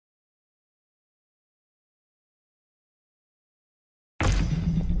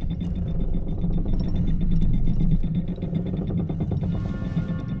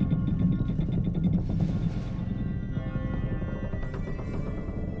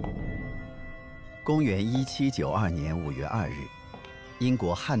公元1792年5月2日，英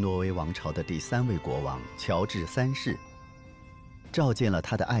国汉诺威王朝的第3位国王乔治3世召见了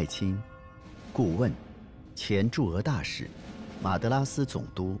他的爱卿、顾问、前驻俄大使、马德拉斯总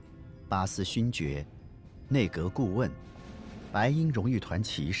督、巴斯勋爵、内阁顾问、白鹰荣誉团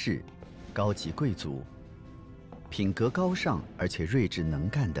骑士、高级贵族、品格高尚而且睿智能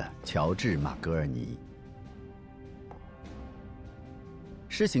干的乔治·马格尔尼。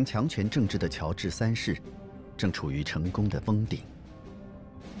施行强权政治的乔治3世正处于成功的峰顶。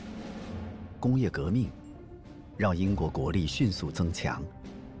工业革命让英国国力迅速增强，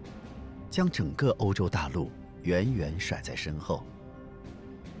将整个欧洲大陆远远甩在身后。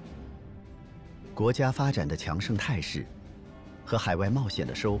国家发展的强盛态势和海外冒险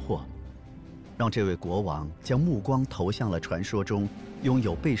的收获，让这位国王将目光投向了传说中拥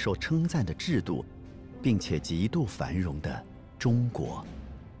有备受称赞的制度，并且极度繁荣的中国。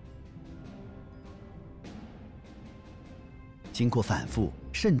经过反复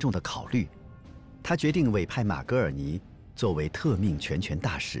慎重的考虑，他决定委派马格尔尼作为特命全权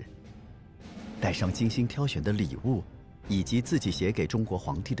大使，带上精心挑选的礼物，以及自己写给中国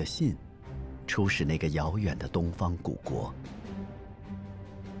皇帝的信，出使那个遥远的东方古国。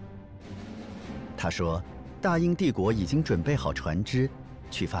他说，大英帝国已经准备好船只，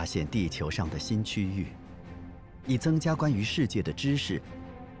去发现地球上的新区域，以增加关于世界的知识，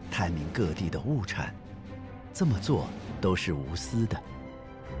探明各地的物产。这么做都是无私的。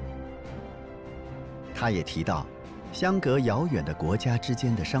他也提到，相隔遥远的国家之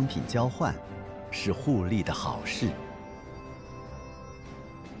间的商品交换是互利的好事。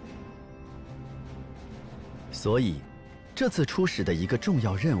所以，这次出使的一个重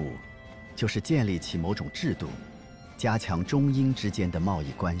要任务，就是建立起某种制度，加强中英之间的贸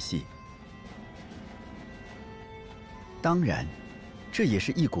易关系。当然，这也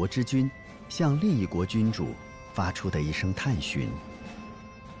是一国之君向另一国君主发出的一声探询。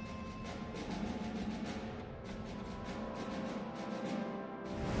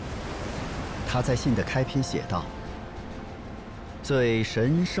他在信的开篇写道：“最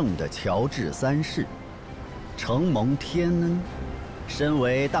神圣的乔治3世，承蒙天恩，身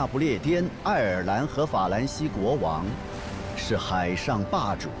为大不列颠、爱尔兰和法兰西国王，是海上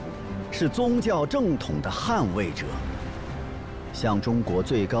霸主，是宗教正统的捍卫者，向中国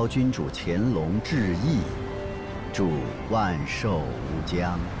最高君主乾隆致意，祝万寿无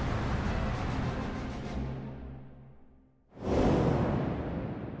疆。”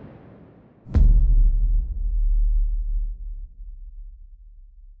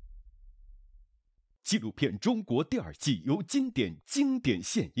纪录片《中国第二季》由经典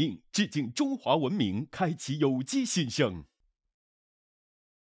献映，致敬中华文明，开启有机新生。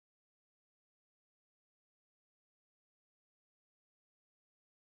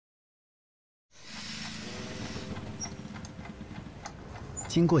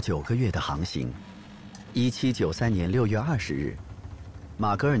经过9个月的航行，1793年6月20日，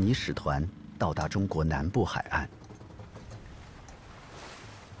马格尔尼使团到达中国南部海岸。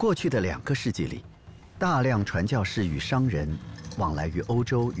过去的2个世纪里，大量传教士与商人往来于欧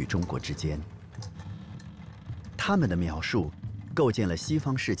洲与中国之间。他们的描述构建了西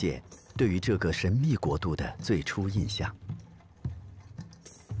方世界对于这个神秘国度的最初印象。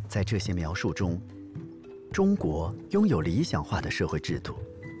在这些描述中，中国拥有理想化的社会制度，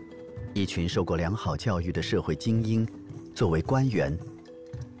一群受过良好教育的社会精英作为官员，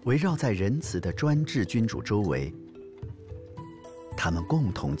围绕在仁慈的专制君主周围，他们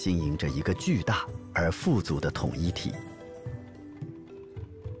共同经营着一个巨大而富足的统一体。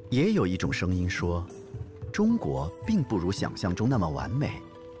也有一种声音说，中国并不如想象中那么完美，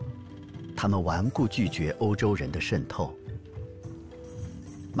他们顽固拒绝欧洲人的渗透。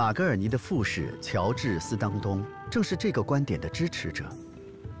马格尔尼的副使乔治·斯当东正是这个观点的支持者。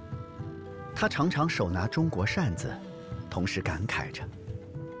他常常手拿中国扇子，同时感慨着：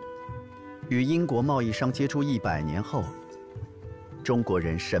与英国贸易商接触100年后，中国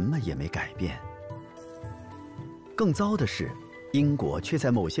人什么也没改变。更糟的是，英国却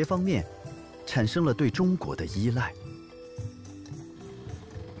在某些方面产生了对中国的依赖，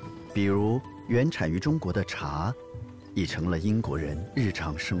比如原产于中国的茶，已成了英国人日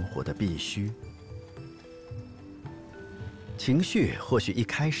常生活的必须。情绪或许一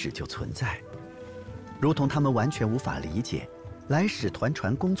开始就存在，如同他们完全无法理解来使团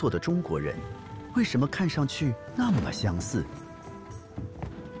船工作的中国人为什么看上去那么相似，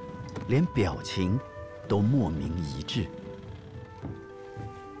连表情都莫名一致。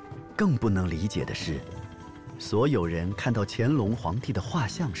更不能理解的是，所有人看到乾隆皇帝的画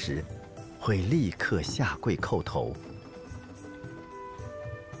像时，会立刻下跪叩头。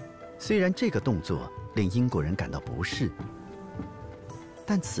虽然这个动作令英国人感到不适，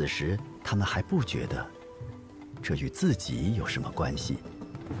但此时他们还不觉得这与自己有什么关系。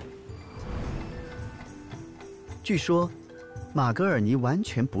据说，马格尔尼完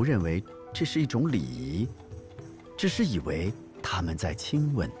全不认为这是一种礼仪，只是以为他们在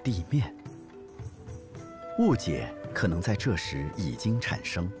亲吻地面。误解可能在这时已经产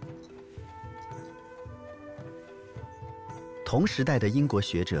生。同时代的英国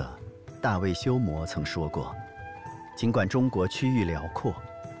学者大卫休谟曾说过，尽管中国区域辽阔，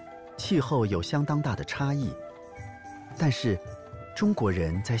气候有相当大的差异，但是中国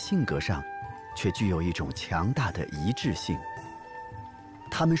人在性格上却具有一种强大的一致性。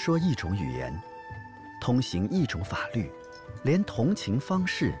他们说一种语言，通行一种法律，连同情方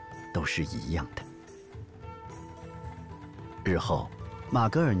式都是一样的。日后，马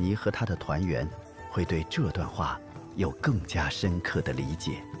格尔尼和他的团员会对这段话有更加深刻的理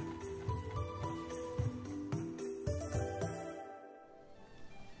解。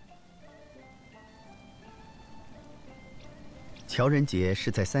乔人杰是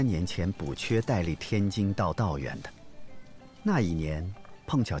在3年前补缺代理天津到道远的。那一年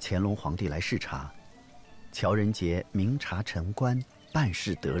碰巧乾隆皇帝来视察，乔人杰明察臣官，办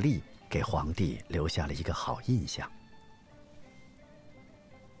事得力，给皇帝留下了一个好印象。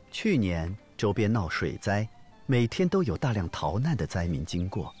去年周边闹水灾，每天都有大量逃难的灾民经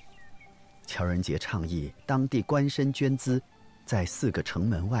过。乔人杰倡议当地官绅捐资，在4个城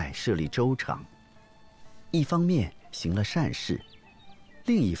门外设立粥厂，一方面行了善事，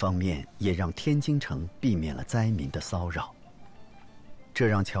另一方面也让天津城避免了灾民的骚扰。这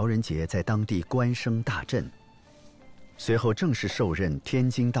让乔人杰在当地官声大振，随后正式受任天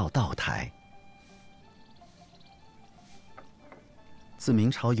津道道台。自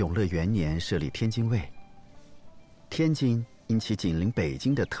明朝永乐元年设立天津卫，天津因其紧邻北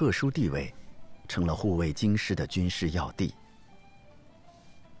京的特殊地位，成了护卫京师的军事要地。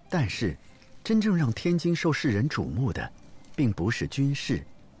但是，真正让天津受世人瞩目的，并不是军事，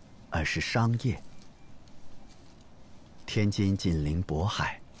而是商业。天津紧邻渤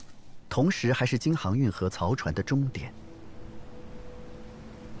海，同时还是京杭运河漕船的终点。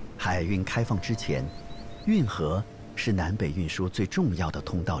海运开放之前，运河是南北运输最重要的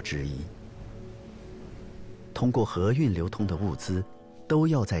通道之一。通过河运流通的物资，都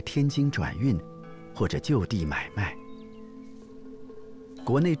要在天津转运，或者就地买卖。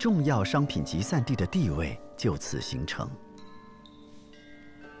国内重要商品集散地的地位就此形成。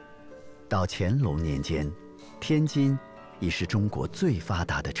到乾隆年间，天津已是中国最发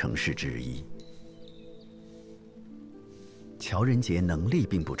达的城市之一。乔人杰能力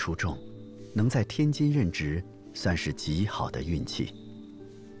并不出众，能在天津任职，算是极好的运气。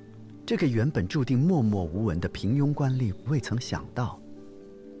这个原本注定默默无闻的平庸官吏未曾想到，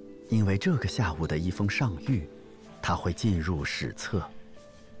因为这个下午的一封上谕，他会进入史册。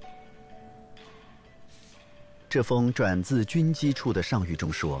这封转自军机处的上谕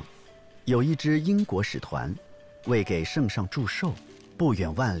中说，有一支英国使团为给圣上祝寿，不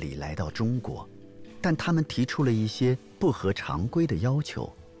远万里来到中国，但他们提出了一些不合常规的要求。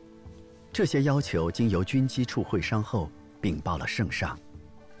这些要求经由军机处会商后禀报了圣上。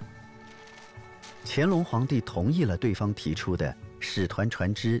乾隆皇帝同意了对方提出的使团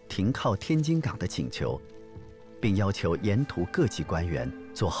船只停靠天津港的请求，并要求沿途各级官员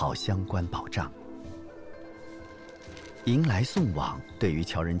做好相关保障。迎来送往对于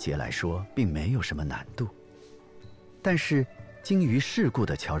乔人杰来说并没有什么难度，但是精于世故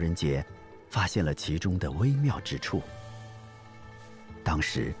的乔人杰发现了其中的微妙之处。当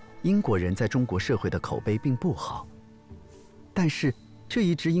时英国人在中国社会的口碑并不好，但是这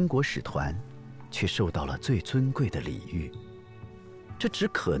一支英国使团却受到了最尊贵的礼遇，这只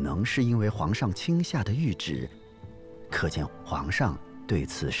可能是因为皇上亲下的谕旨，可见皇上对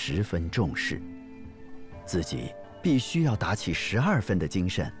此十分重视，自己必须要打起12分的精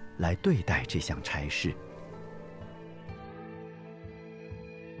神来对待这项差事。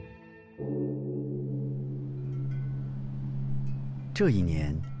这一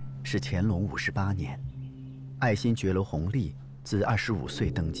年是乾隆58年，爱新觉罗弘历自25岁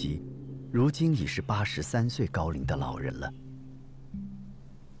登基，如今已是83岁高龄的老人了。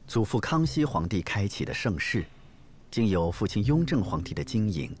祖父康熙皇帝开启的盛世，经由父亲雍正皇帝的经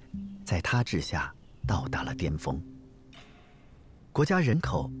营，在他治下到达了巅峰。国家人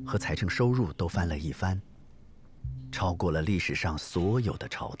口和财政收入都翻了一番，超过了历史上所有的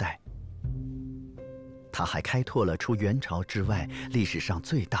朝代。他还开拓了除元朝之外历史上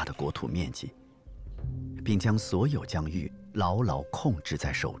最大的国土面积，并将所有疆域牢牢控制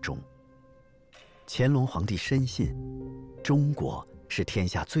在手中。乾隆皇帝深信，中国是天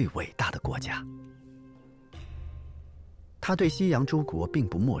下最伟大的国家。他对西洋诸国并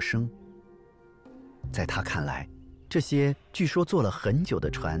不陌生，在他看来，这些据说坐了很久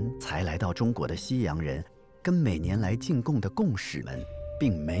的船才来到中国的西洋人，跟每年来进贡的贡使们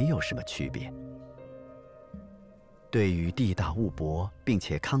并没有什么区别。对于地大物博并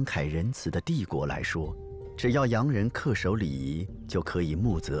且慷慨仁慈的帝国来说，只要洋人恪守礼仪，就可以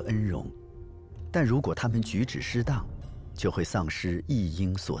慕泽恩荣；但如果他们举止失当，就会丧失一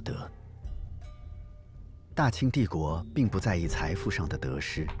应所得。大清帝国并不在意财富上的得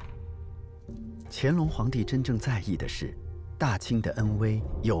失，乾隆皇帝真正在意的是，大清的恩威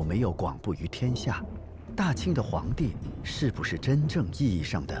有没有广布于天下，大清的皇帝是不是真正意义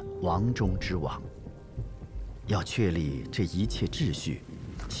上的王中之王。要确立这一切秩序，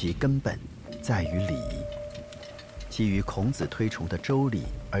其根本在于礼仪。基于孔子推崇的周礼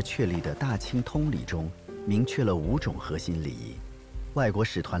而确立的大清通礼中，明确了5种核心礼仪。外国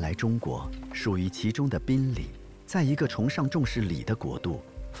使团来中国，属于其中的宾礼。在一个崇尚重视礼的国度，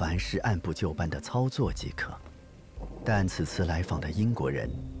凡事按部就班的操作即可。但此次来访的英国人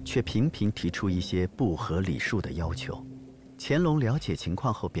却频频提出一些不合礼数的要求。乾隆了解情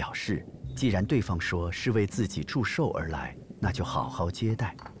况后表示，既然对方说是为自己祝寿而来，那就好好接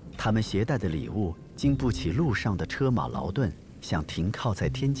待。他们携带的礼物经不起路上的车马劳顿，想停靠在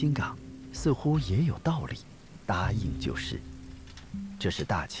天津港，似乎也有道理，答应就是。这是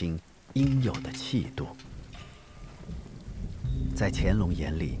大清应有的气度。在乾隆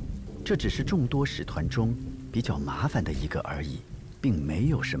眼里，这只是众多使团中比较麻烦的一个而已，并没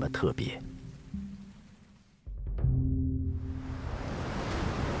有什么特别。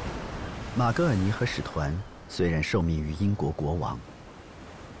马格尔尼和使团虽然受命于英国国王，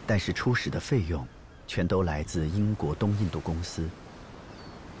但是出使的费用全都来自英国东印度公司，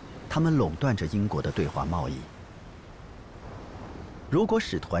他们垄断着英国的对华贸易。如果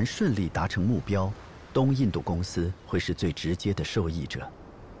使团顺利达成目标，东印度公司会是最直接的受益者。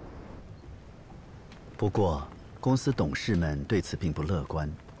不过，公司董事们对此并不乐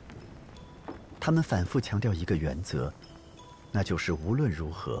观。他们反复强调一个原则，那就是无论如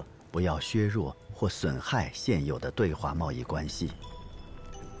何不要削弱或损害现有的对华贸易关系。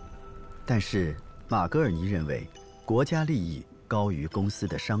但是，马格尔尼认为，国家利益高于公司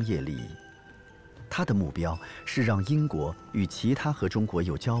的商业利益。他的目标是让英国与其他和中国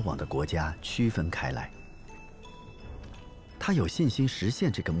有交往的国家区分开来。他有信心实现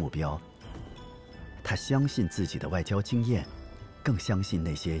这个目标。他相信自己的外交经验，更相信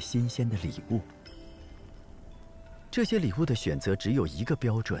那些新鲜的礼物。这些礼物的选择只有一个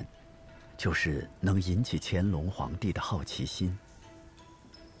标准，就是能引起乾隆皇帝的好奇心。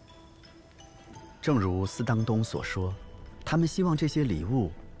正如斯当东所说，他们希望这些礼物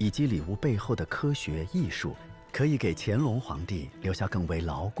以及礼物背后的科学艺术，可以给乾隆皇帝留下更为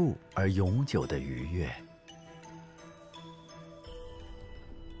牢固而永久的愉悦。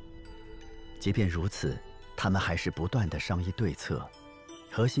即便如此，他们还是不断地商议对策，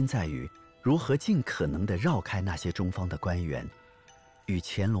核心在于如何尽可能地绕开那些中方的官员，与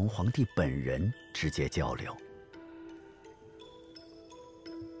乾隆皇帝本人直接交流。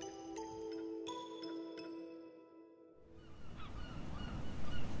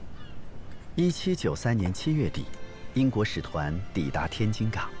1793年7月底，英国使团抵达天津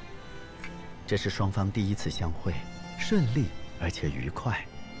港。这是双方第一次相会，顺利而且愉快。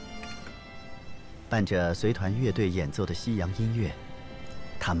伴着随团乐队演奏的西洋音乐，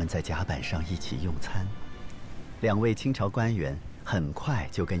他们在甲板上一起用餐。2位清朝官员很快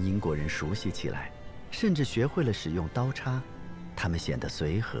就跟英国人熟悉起来，甚至学会了使用刀叉。他们显得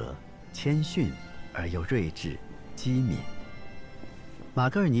随和、谦逊而又睿智、机敏。马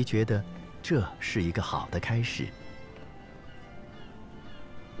格尔尼觉得这是一个好的开始。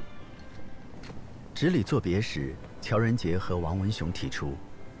执礼作别时，乔仁杰和王文雄提出，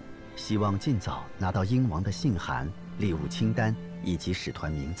希望尽早拿到英王的信函、礼物清单以及使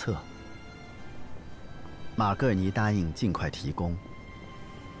团名册。马格尔尼答应尽快提供。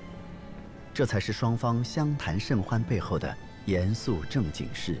这才是双方相谈甚欢背后的严肃正经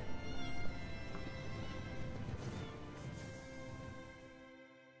事。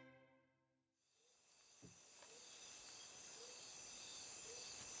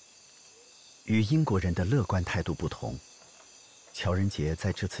与英国人的乐观态度不同，乔仁杰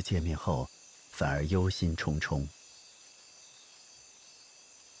在这次见面后反而忧心忡忡。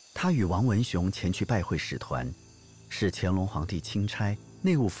他与王文雄前去拜会使团，是乾隆皇帝钦差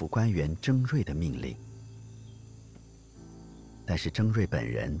内务府官员征瑞的命令。但是征瑞本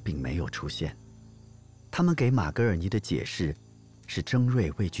人并没有出现。他们给马格尔尼的解释是征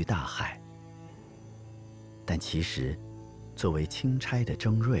瑞畏惧大海，但其实作为钦差的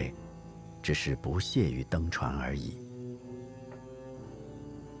征瑞，只是不屑于登船而已。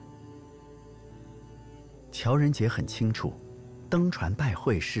乔仁杰很清楚，登船拜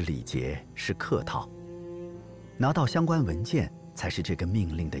会是礼节，是客套，拿到相关文件才是这个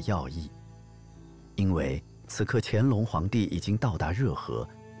命令的要义。因为此刻乾隆皇帝已经到达热河，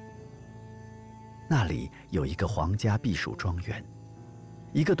那里有一个皇家避暑庄园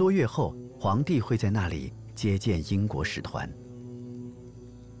，1个多月后，皇帝会在那里接见英国使团。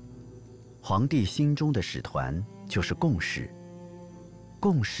皇帝心中的使团就是贡使，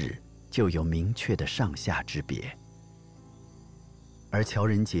贡使就有明确的上下之别。而乔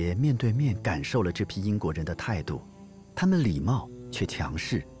仁杰面对面感受了这批英国人的态度，他们礼貌却强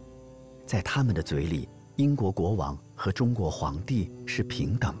势，在他们的嘴里，英国国王和中国皇帝是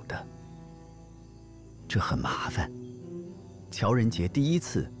平等的。这很麻烦，乔仁杰第一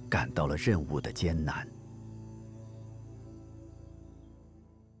次感到了任务的艰难。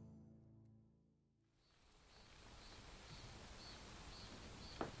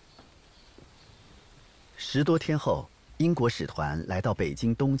10多天后，英国使团来到北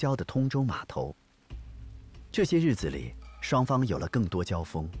京东郊的通州码头。这些日子里，双方有了更多交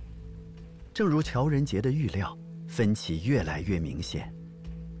锋。正如乔仁杰的预料，分歧越来越明显。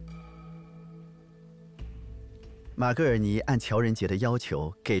马格尔尼按乔仁杰的要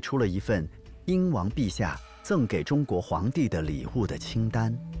求，给出了一份英王陛下赠给中国皇帝的礼物的清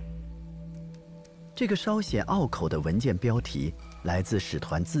单。这个稍显拗口的文件标题来自使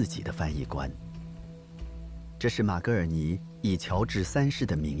团自己的翻译官。这是马格尔尼以乔治3世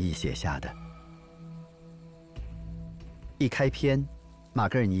的名义写下的。一开篇，马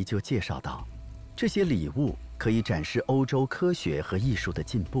格尔尼就介绍到，这些礼物可以展示欧洲科学和艺术的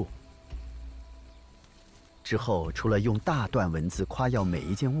进步。之后，除了用大段文字夸耀每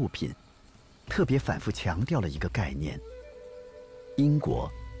一件物品，特别反复强调了一个概念：英国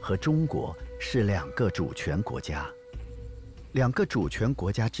和中国是2个主权国家，2个主权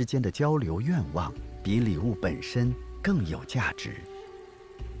国家之间的交流愿望比礼物本身更有价值，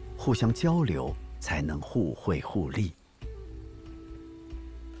互相交流才能互惠互利。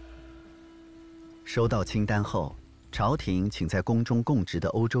收到清单后，朝廷请在宫中供职的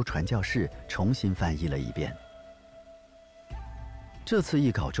欧洲传教士重新翻译了一遍。这次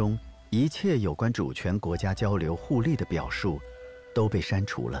译稿中，一切有关主权国家交流互利的表述都被删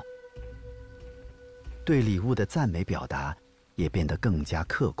除了，对礼物的赞美表达也变得更加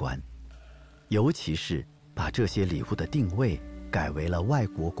客观，尤其是把这些礼物的定位改为了外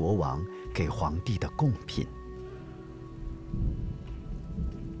国国王给皇帝的贡品。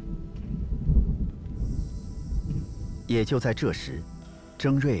也就在这时，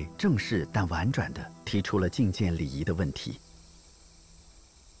征瑞正式但婉转地提出了觐见礼仪的问题。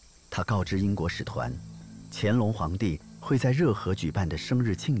他告知英国使团，乾隆皇帝会在热河举办的生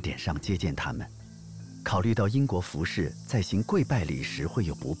日庆典上接见他们。考虑到英国服饰在行跪拜礼时会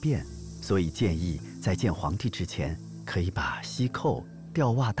有不便，所以建议在见皇帝之前，可以把膝扣、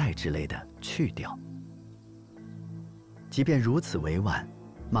吊袜带之类的去掉。即便如此委婉，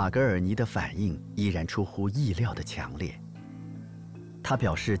马格尔尼的反应依然出乎意料的强烈。他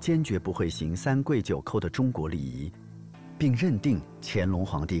表示坚决不会行3跪9叩的中国礼仪，并认定乾隆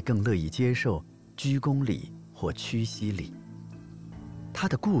皇帝更乐意接受鞠躬礼或屈膝礼。他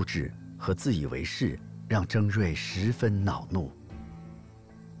的固执和自以为是让征瑞十分恼怒。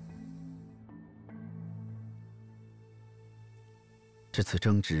这次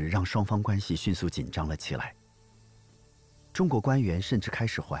争执让双方关系迅速紧张了起来。中国官员甚至开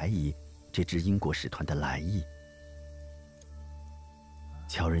始怀疑这支英国使团的来意。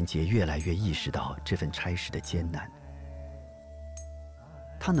乔仁杰越来越意识到这份差事的艰难，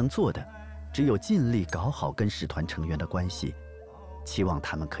他能做的只有尽力搞好跟使团成员的关系，期望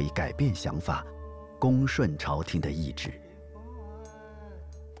他们可以改变想法，恭顺朝廷的意志。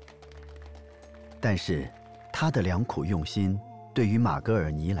但是，他的良苦用心对于马格尔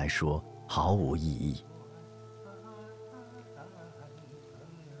尼来说毫无意义。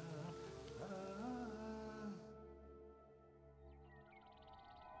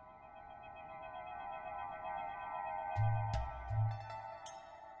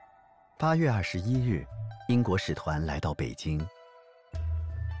8月21日，英国使团来到北京。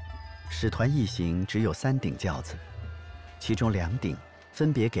使团一行只有3顶轿子，其中2顶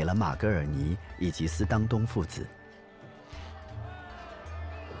分别给了马格尔尼以及斯当东父子。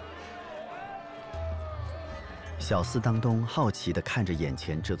小斯当东好奇地看着眼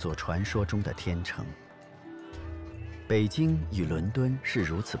前这座传说中的天城。北京与伦敦是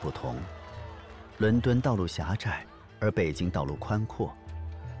如此不同，伦敦道路狭窄，而北京道路宽阔。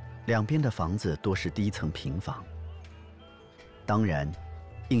2边的房子多是低层平房，当然，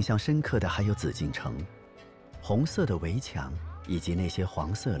印象深刻的还有紫禁城、红色的围墙以及那些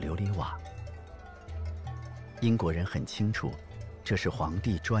黄色琉璃瓦。英国人很清楚，这是皇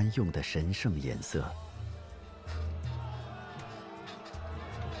帝专用的神圣颜色。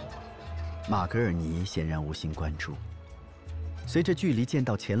马格尔尼显然无心关注。随着距离见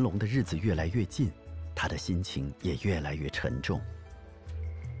到乾隆的日子越来越近，他的心情也越来越沉重。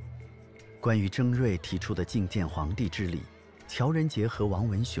关于征瑞提出的觐见皇帝之礼，乔仁杰和王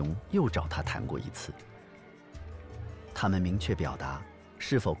文雄又找他谈过一次。他们明确表达，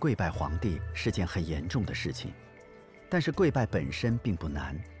是否跪拜皇帝是件很严重的事情，但是跪拜本身并不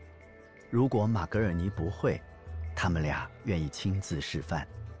难。如果马格尔尼不会，他们俩愿意亲自示范。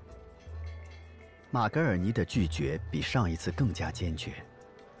马格尔尼的拒绝比上一次更加坚决，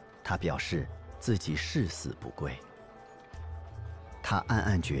他表示自己誓死不跪。他暗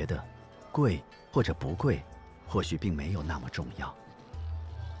暗觉得，跪或者不跪，或许并没有那么重要。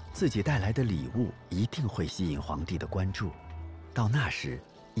自己带来的礼物一定会吸引皇帝的关注，到那时，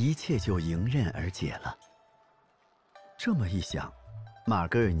一切就迎刃而解了。这么一想，马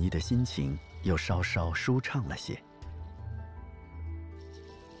格尔尼的心情又稍稍舒畅了些。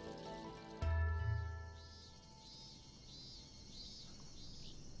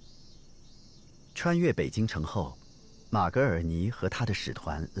穿越北京城后，马格尔尼和他的使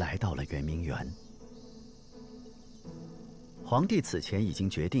团来到了圆明园。皇帝此前已经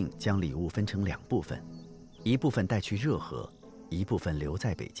决定将礼物分成2部分，一部分带去热河，一部分留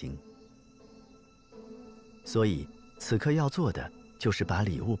在北京。所以此刻要做的就是把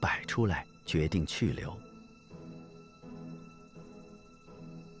礼物摆出来，决定去留。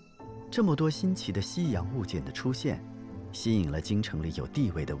这么多新奇的西洋物件的出现，吸引了京城里有地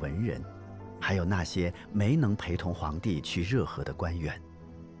位的文人，还有那些没能陪同皇帝去热河的官员。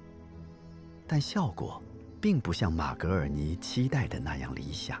但效果并不像马格尔尼期待的那样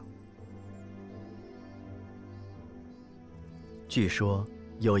理想。据说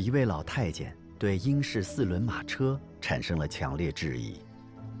有一位老太监对英式4轮马车产生了强烈质疑。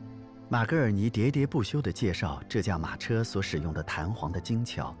马格尔尼喋喋不休地介绍这架马车所使用的弹簧的精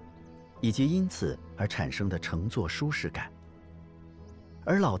巧，以及因此而产生的乘坐舒适感。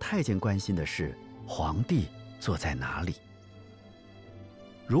而老太监关心的是皇帝坐在哪里。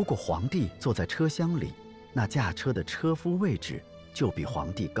如果皇帝坐在车厢里，那驾车的车夫位置就比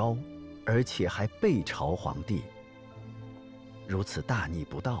皇帝高，而且还背朝皇帝。如此大逆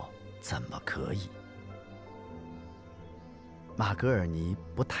不道，怎么可以？马格尔尼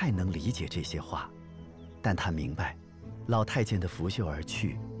不太能理解这些话，但他明白，老太监的拂袖而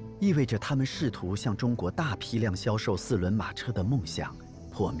去，意味着他们试图向中国大批量销售4轮马车的梦想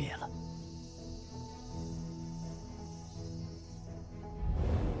破灭了。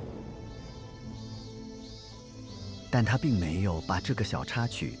但他并没有把这个小插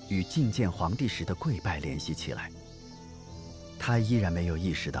曲与觐见皇帝时的跪拜联系起来。他依然没有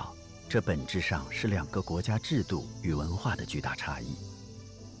意识到，这本质上是2个国家制度与文化的巨大差异。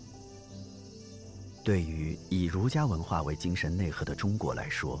对于以儒家文化为精神内核的中国来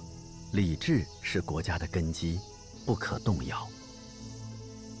说，礼制是国家的根基，不可动摇。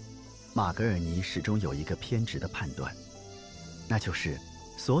马格尔尼始终有一个偏执的判断，那就是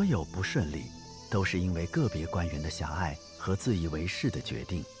所有不顺利都是因为个别官员的狭隘和自以为是的决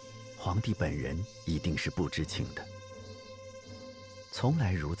定，皇帝本人一定是不知情的。从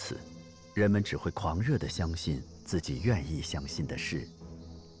来如此，人们只会狂热地相信自己愿意相信的事。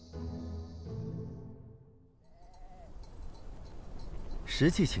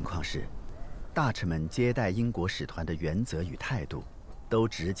实际情况是，大臣们接待英国使团的原则与态度，都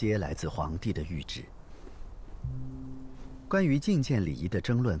直接来自皇帝的谕旨。关于觐见礼仪的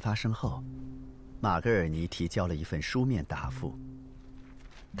争论发生后，马格尔尼提交了一份书面答复。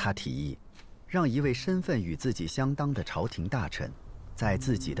他提议，让一位身份与自己相当的朝廷大臣，在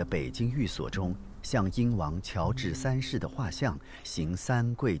自己的北京寓所中向英王乔治3世的画像行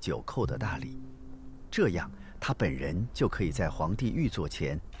3跪9叩的大礼，这样他本人就可以在皇帝御座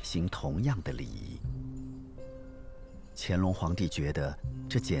前行同样的礼仪。乾隆皇帝觉得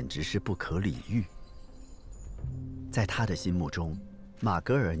这简直是不可理喻。在他的心目中，马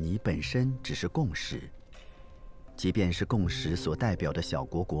格尔尼本身只是共识，即便是共识所代表的小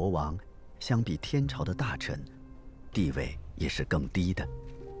国国王，相比天朝的大臣，地位也是更低的。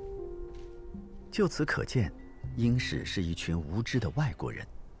就此可见，英使是一群无知的外国人，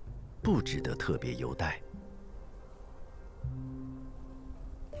不值得特别优待。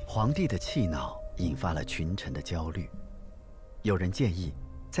皇帝的气恼引发了群臣的焦虑，有人建议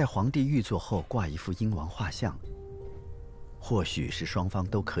在皇帝御座后挂一幅英王画像，或许是双方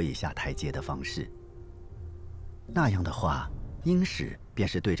都可以下台阶的方式。那样的话，英使便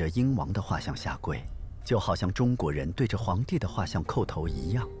是对着英王的画像下跪，就好像中国人对着皇帝的画像叩头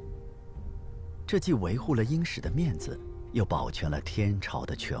一样。这既维护了英使的面子，又保全了天朝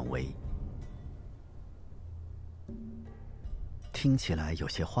的权威。听起来有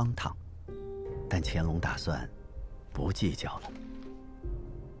些荒唐，但乾隆打算不计较了。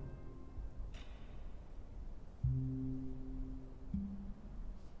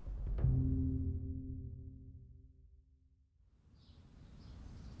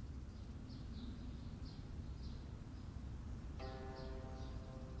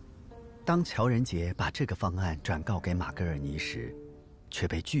当乔仁杰把这个方案转告给马格尔尼时，却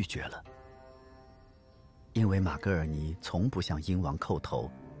被拒绝了。因为马格尔尼从不向英王叩头，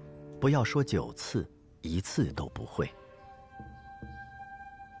不要说9次，1次都不会。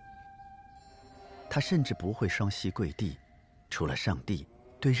他甚至不会双膝跪地，除了上帝，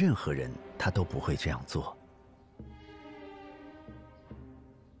对任何人他都不会这样做。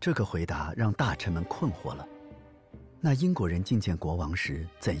这个回答让大臣们困惑了。那英国人觐见国王时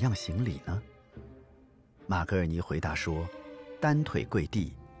怎样行礼呢？马格尔尼回答说：单腿跪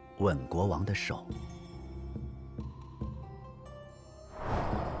地，吻国王的手。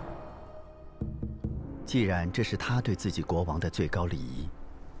既然这是他对自己国王的最高礼仪，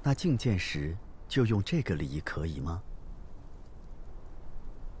那觐见时就用这个礼仪可以吗？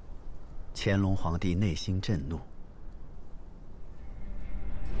乾隆皇帝内心震怒，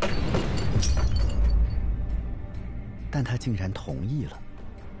但他竟然同意了，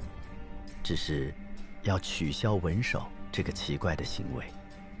只是要取消吻手这个奇怪的行为。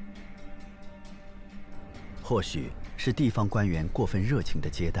或许是地方官员过分热情的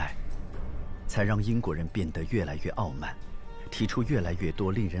接待，才让英国人变得越来越傲慢，提出越来越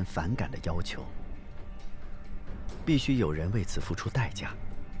多令人反感的要求。必须有人为此付出代价。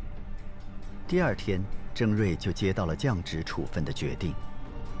第2天，郑瑞就接到了降职处分的决定。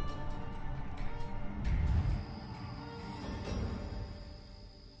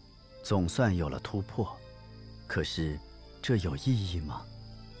总算有了突破，可是这有意义吗？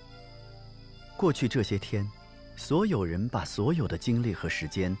过去这些天，所有人把所有的精力和时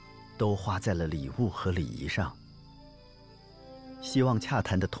间都花在了礼物和礼仪上，希望洽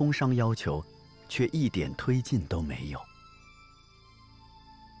谈的通商要求却一点推进都没有。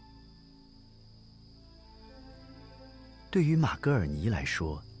对于马格尔尼来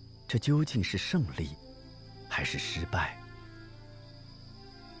说，这究竟是胜利还是失败？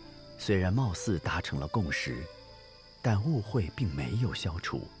虽然貌似达成了共识，但误会并没有消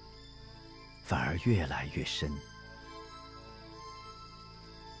除，反而越来越深。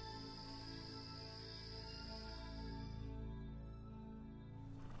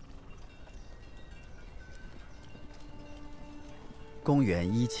公元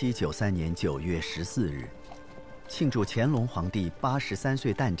1793年9月14日，庆祝乾隆皇帝83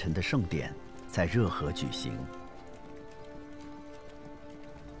岁诞辰的盛典在热河举行。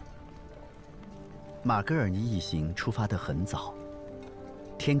马格尔尼一行出发得很早，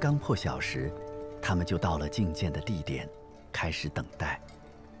天刚破晓时，他们就到了觐见的地点，开始等待。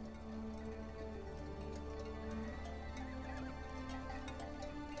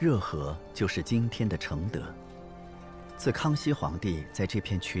热河就是今天的承德。自康熙皇帝在这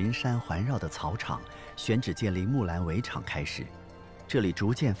片群山环绕的草场选址建立木兰围场开始，这里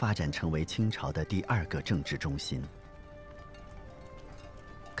逐渐发展成为清朝的第2个政治中心。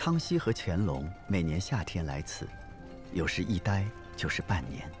康熙和乾隆每年夏天来此，有时一待就是半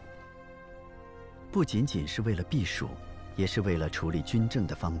年。不仅仅是为了避暑，也是为了处理军政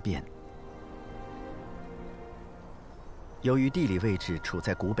的方便。由于地理位置处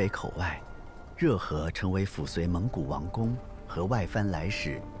在古北口外，热河成为抚绥蒙古王公和外藩来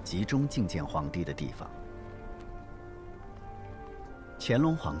使集中觐见皇帝的地方。乾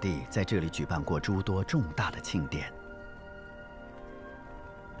隆皇帝在这里举办过诸多重大的庆典。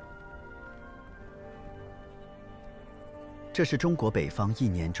这是中国北方1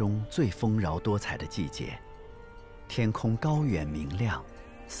年中最丰饶多彩的季节，天空高远明亮，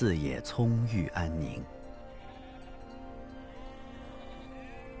四野葱郁安宁。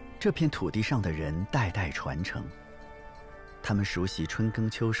这片土地上的人代代传承，他们熟悉春耕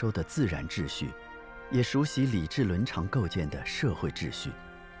秋收的自然秩序，也熟悉礼制伦常构建的社会秩序。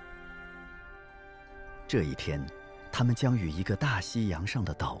这一天，他们将与一个大西洋上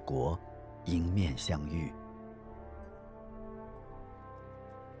的岛国迎面相遇。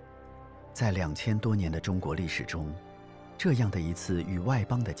在2000多年的中国历史中，这样的一次与外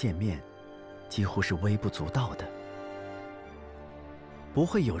邦的见面，几乎是微不足道的。不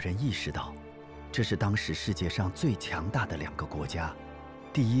会有人意识到，这是当时世界上最强大的2个国家，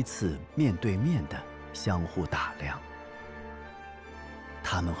第一次面对面的相互打量。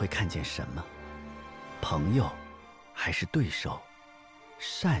他们会看见什么？朋友，还是对手？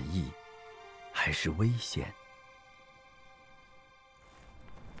善意，还是危险？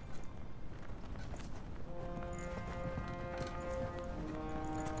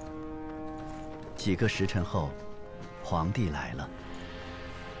几个时辰后，皇帝来了，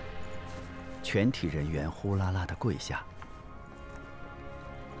全体人员呼啦啦地跪下。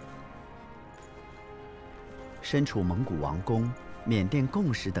身处蒙古王宫、缅甸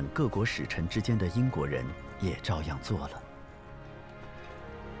贡使等各国使臣之间的英国人也照样做了。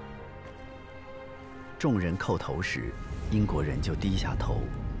众人叩头时，英国人就低下头；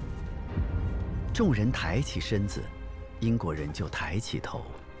众人抬起身子，英国人就抬起头。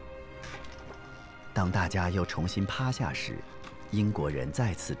当大家又重新趴下时，英国人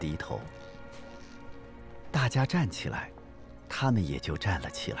再次低头。大家站起来，他们也就站了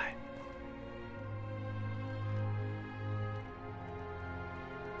起来。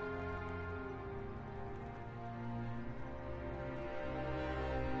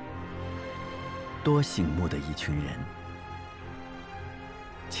多醒目的一群人！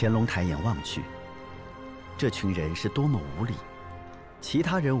乾隆抬眼望去，这群人是多么无礼！其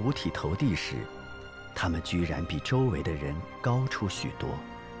他人五体投地时，他们居然比周围的人高出许多。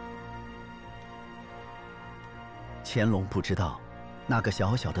乾隆不知道，那个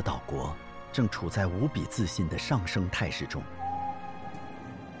小小的岛国正处在无比自信的上升态势中。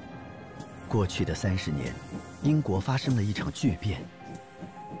过去的30年，英国发生了一场巨变。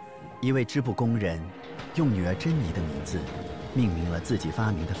一位织布工人用女儿珍妮的名字命名了自己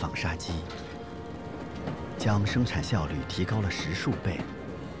发明的纺纱机，将生产效率提高了10数倍，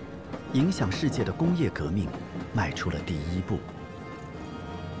影响世界的工业革命迈出了第一步。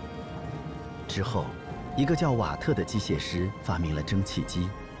之后，一个叫瓦特的机械师发明了蒸汽机，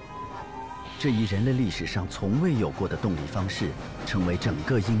这一人类历史上从未有过的动力方式，成为整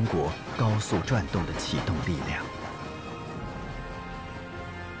个英国高速转动的启动力量。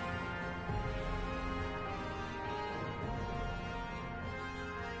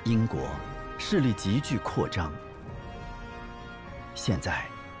英国势力急剧扩张，现在，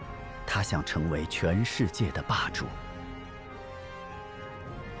他想成为全世界的霸主。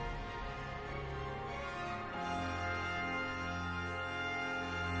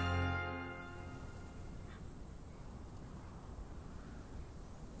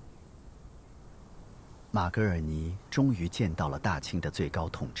马格尔尼终于见到了大清的最高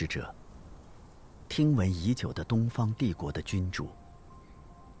统治者，听闻已久的东方帝国的君主。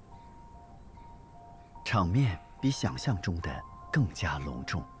场面比想象中的更加隆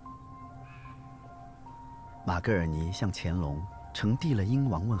重。马格尔尼向乾隆呈递了英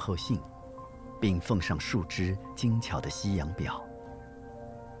王问候信，并奉上数只精巧的西洋表。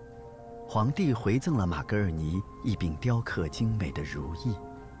皇帝回赠了马格尔尼一柄雕刻精美的如意。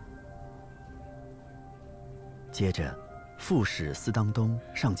接着，副使斯当东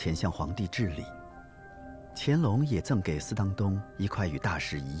上前向皇帝致礼，乾隆也赠给斯当东一块与大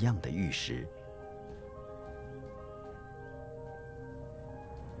石一样的玉石。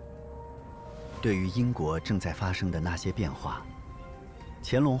对于英国正在发生的那些变化，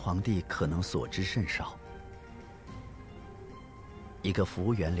乾隆皇帝可能所知甚少。一个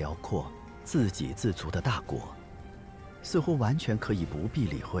幅员辽阔、自给自足的大国，似乎完全可以不必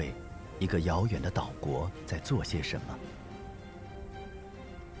理会一个遥远的岛国在做些什么。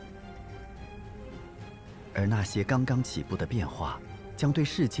而那些刚刚起步的变化，将对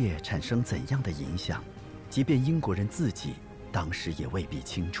世界产生怎样的影响，即便英国人自己当时也未必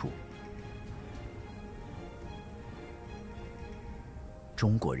清楚。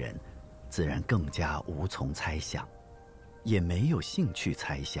中国人自然更加无从猜想，也没有兴趣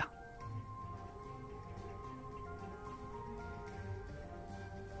猜想。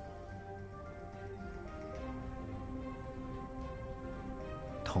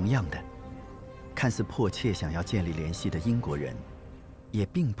同样的，看似迫切想要建立联系的英国人，也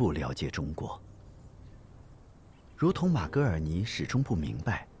并不了解中国。如同马格尔尼始终不明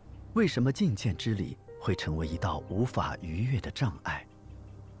白，为什么觐见之礼会成为一道无法逾越的障碍，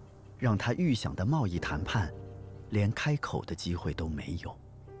让他预想的贸易谈判连开口的机会都没有。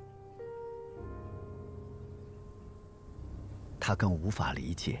他更无法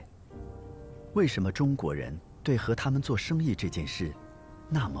理解，为什么中国人对和他们做生意这件事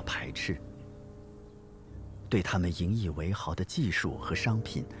那么排斥，对他们引以为豪的技术和商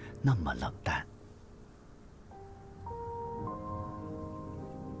品那么冷淡。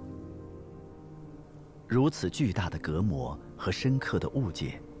如此巨大的隔膜和深刻的误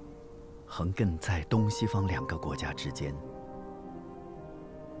解，横亘在东西方两个国家之间，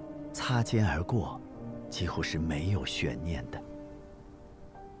擦肩而过，几乎是没有悬念的。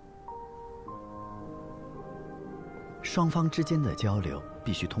双方之间的交流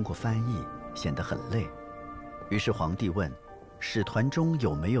必须通过翻译，显得很累。于是皇帝问：使团中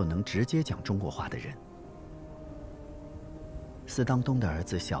有没有能直接讲中国话的人？司当东的儿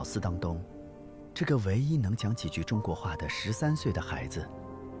子小司当东，这个唯一能讲几句中国话的13岁的孩子，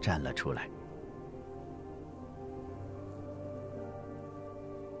站了出来。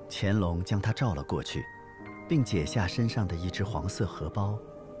乾隆将他召了过去，并解下身上的一只黄色荷包，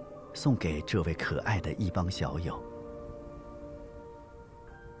送给这位可爱的一帮小友。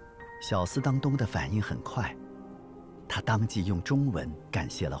小司当东的反应很快，他当即用中文感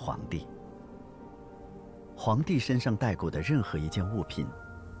谢了皇帝。皇帝身上带过的任何一件物品，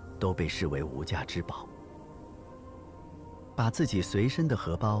都被视为无价之宝。把自己随身的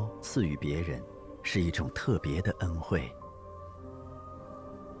荷包赐予别人，是一种特别的恩惠。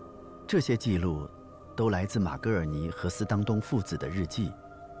这些记录都来自马格尔尼和司当东父子的日记。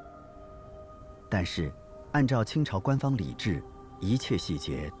但是，按照清朝官方礼制，一切细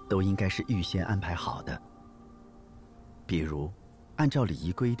节都应该是预先安排好的。比如，按照礼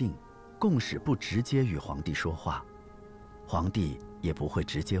仪规定，贡使不直接与皇帝说话，皇帝也不会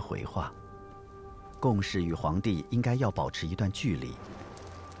直接回话。贡使与皇帝应该要保持一段距离。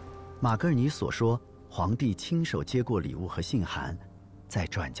马格尔尼所说，皇帝亲手接过礼物和信函，再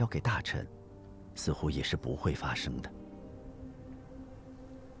转交给大臣，似乎也是不会发生的。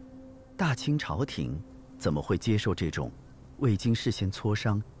大清朝廷怎么会接受这种未经事先磋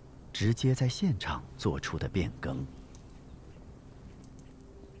商，直接在现场做出的变更？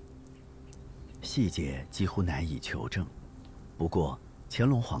细节几乎难以求证，不过乾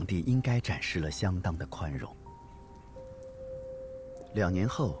隆皇帝应该展示了相当的宽容。2年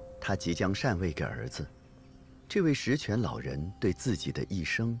后，他即将禅位给儿子。这位实权老人对自己的一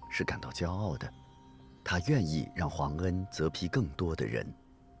生是感到骄傲的，他愿意让皇恩泽披更多的人。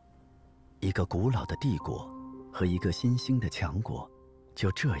一个古老的帝国和一个新兴的强国，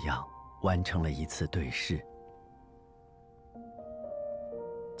就这样完成了一次对视。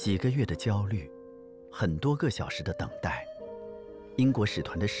几个月的焦虑，很多个小时的等待，英国使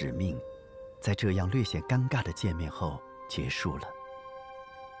团的使命，在这样略显尴尬的见面后结束了。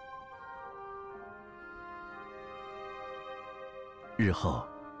日后，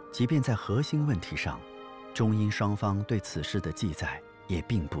即便在核心问题上，中英双方对此事的记载也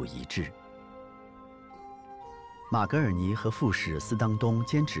并不一致。马格尔尼和副使司当东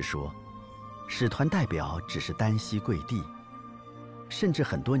坚持说，使团代表只是单膝跪地，甚至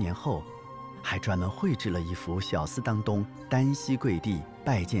很多年后，还专门绘制了一幅小司当东单膝跪地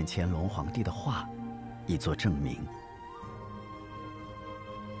拜见乾隆皇帝的画，以作证明。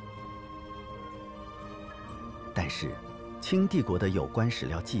但是，清帝国的有关史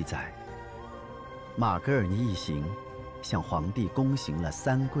料记载，马格尔尼一行向皇帝恭行了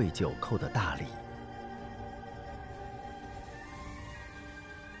3跪9叩的大礼。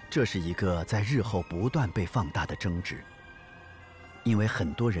这是一个在日后不断被放大的争执，因为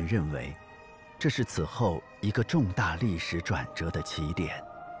很多人认为，这是此后一个重大历史转折的起点。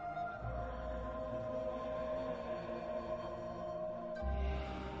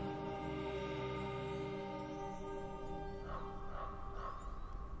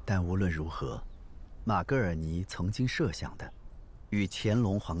但无论如何，马格尔尼曾经设想的，与乾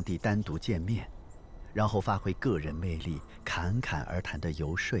隆皇帝单独见面，然后发挥个人魅力，侃侃而谈的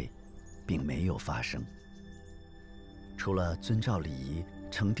游说，并没有发生。除了遵照礼仪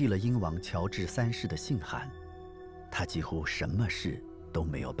呈递了英王乔治3世的信函，他几乎什么事都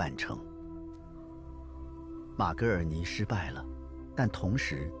没有办成。马格尔尼失败了，但同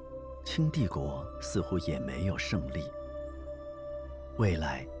时，清帝国似乎也没有胜利。未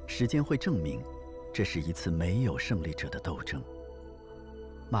来时间会证明，这是一次没有胜利者的斗争。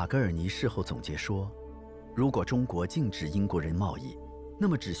马格尔尼事后总结说，如果中国禁止英国人贸易，那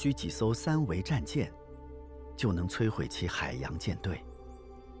么只需几艘3桅战舰，就能摧毁其海洋舰队。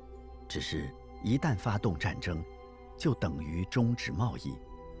只是，一旦发动战争，就等于终止贸易，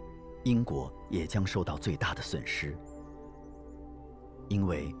英国也将受到最大的损失。因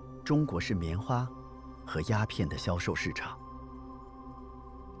为中国是棉花和鸦片的销售市场。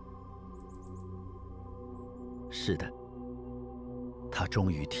是的，他终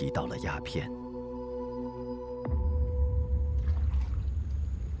于提到了鸦片。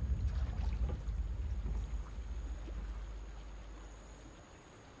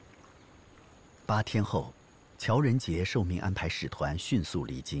8天后，乔仁杰受命安排使团迅速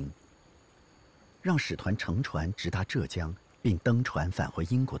离京，让使团乘船直达浙江，并登船返回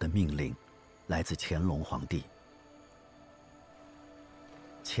英国的命令，来自乾隆皇帝。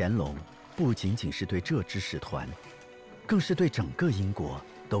乾隆不仅仅是对这支使团，更是对整个英国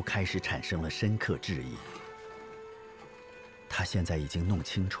都开始产生了深刻质疑。他现在已经弄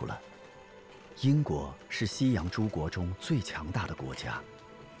清楚了，英国是西洋诸国中最强大的国家，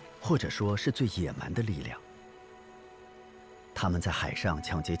或者说是最野蛮的力量。他们在海上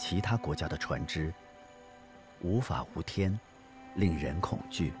抢劫其他国家的船只，无法无天，令人恐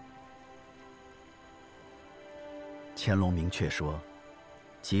惧。乾隆明确说，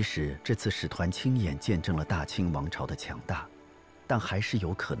即使这次使团亲眼见证了大清王朝的强大，但还是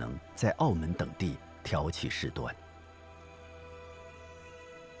有可能在澳门等地挑起事端。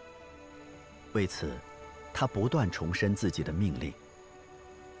为此，他不断重申自己的命令，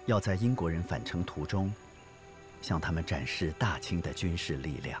要在英国人返程途中，向他们展示大清的军事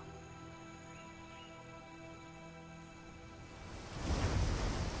力量。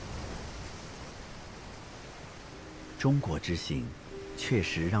中国之行，确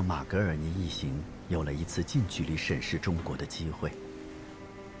实让马格尔尼一行有了一次近距离审视中国的机会。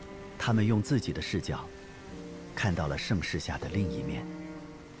他们用自己的视角，看到了盛世下的另一面。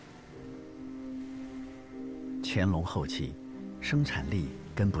乾隆后期，生产力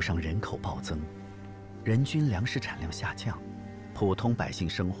跟不上人口暴增，人均粮食产量下降，普通百姓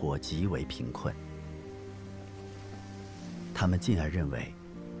生活极为贫困。他们进而认为，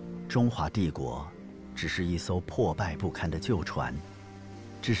中华帝国只是一艘破败不堪的旧船，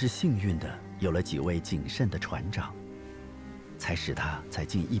只是幸运的有了几位谨慎的船长，才使它在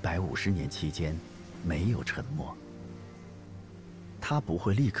近150年期间没有沉没。它不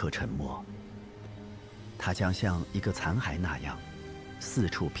会立刻沉没，它将像一个残骸那样四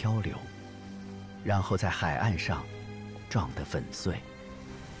处漂流，然后在海岸上撞得粉碎。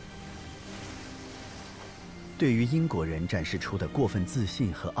对于英国人展示出的过分自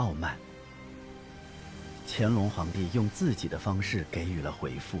信和傲慢，乾隆皇帝用自己的方式给予了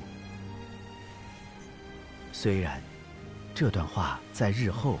回复。虽然这段话在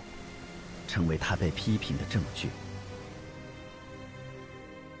日后成为他被批评的证据。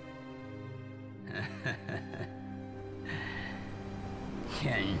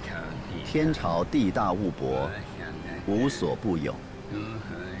天朝地大物博，无所不有，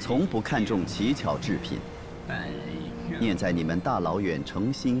从不看重奇巧制品。念在你们大老远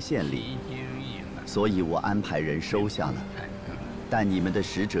诚心献礼，所以我安排人收下了。但你们的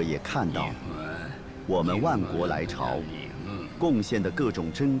使者也看到，我们万国来朝贡献的各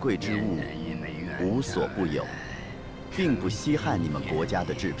种珍贵之物，无所不有，并不稀罕你们国家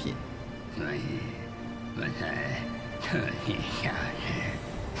的制品。所以我才特地下旨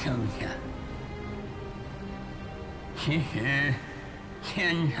收下。其实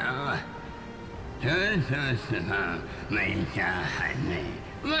天朝啊，这四方每家海内，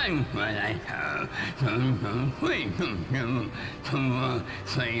万国来朝，种种贵重之物，通过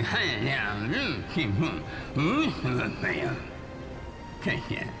水旱两路进贡，无所不有。这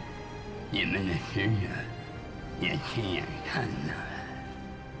些你们的使者也亲眼看到了。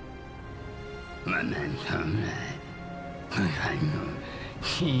我们从来不看重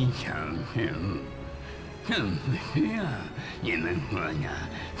稀巧之物，更不需要你们国家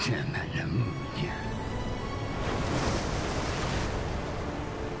这般的物件。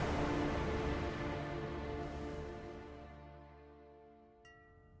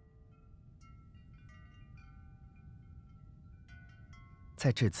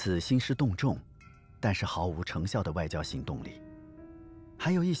在这次兴师动众，但是毫无成效的外交行动里，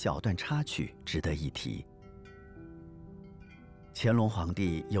还有一小段插曲值得一提。乾隆皇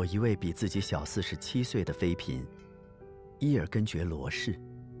帝有一位比自己小47岁的妃嫔，伊尔根觉罗氏。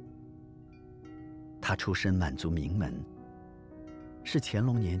她出身满族名门，是乾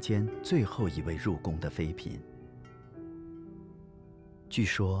隆年间最后一位入宫的妃嫔。据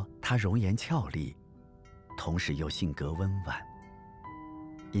说她容颜俏丽，同时又性格温婉，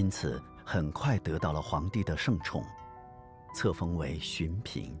因此很快得到了皇帝的圣宠，册封为嫔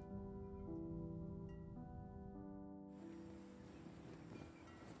嫔。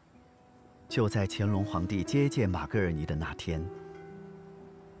就在乾隆皇帝接见马格尔尼的那天，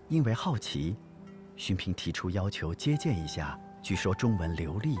因为好奇，嫔嫔提出要求接见一下据说中文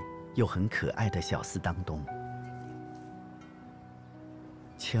流利又很可爱的小厮当东。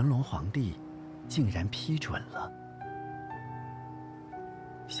乾隆皇帝竟然批准了。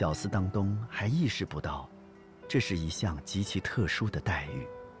小厮当东还意识不到，这是一项极其特殊的待遇，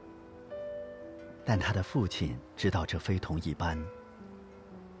但他的父亲知道这非同一般。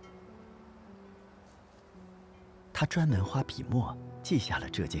他专门花笔墨记下了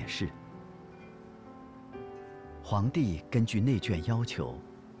这件事。皇帝根据内眷要求，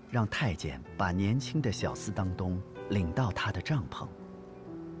让太监把年轻的小厮当东领到他的帐篷，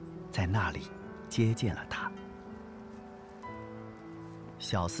在那里接见了他。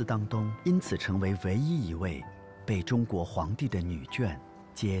小厮当东因此成为唯一一位被中国皇帝的女眷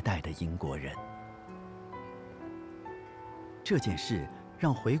接待的英国人。这件事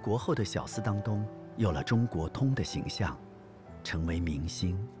让回国后的小斯当东有了中国通的形象，成为明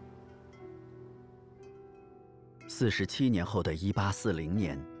星。47年后的1840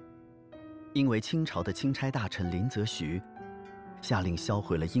年，因为清朝的钦差大臣林则徐下令销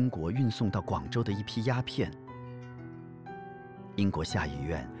毁了英国运送到广州的一批鸦片，英国下议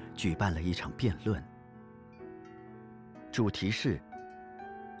院举办了一场辩论，主题是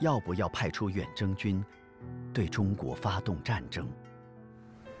要不要派出远征军对中国发动战争。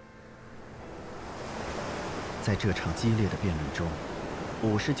在这场激烈的辩论中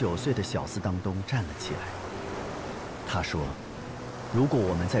，59岁的小斯当东站了起来。他说：“如果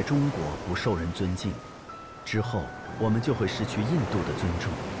我们在中国不受人尊敬，之后我们就会失去印度的尊重，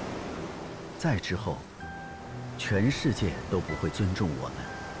再之后，全世界都不会尊重我们。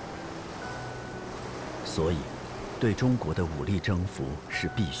所以，对中国的武力征服是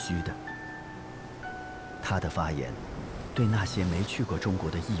必须的。”他的发言对那些没去过中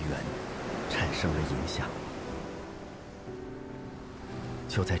国的议员产生了影响。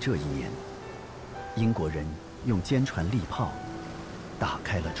就在这一年，英国人用坚船利炮打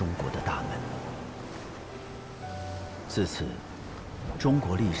开了中国的大门。自此，中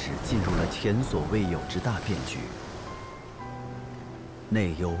国历史进入了前所未有之大变局。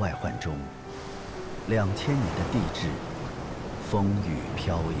内忧外患中，2000年的帝制风雨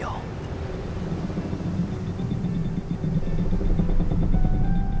飘摇。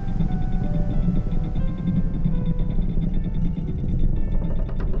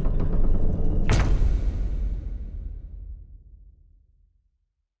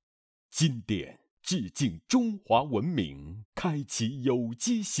经典致敬中华文明，开启有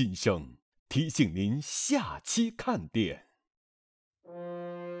机新生，提醒您下期看点。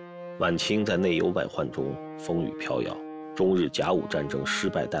晚清在内忧外患中风雨飘摇，中日甲午战争失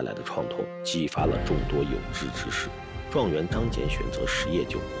败带来的创痛，激发了众多有志之士。状元张謇选择实业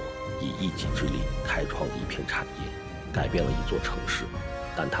救国，以一己之力开创了一片产业，改变了一座城市，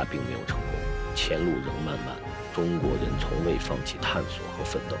但他并没有成功，前路仍漫漫。中国人从未放弃探索和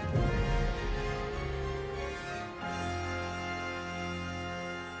奋斗。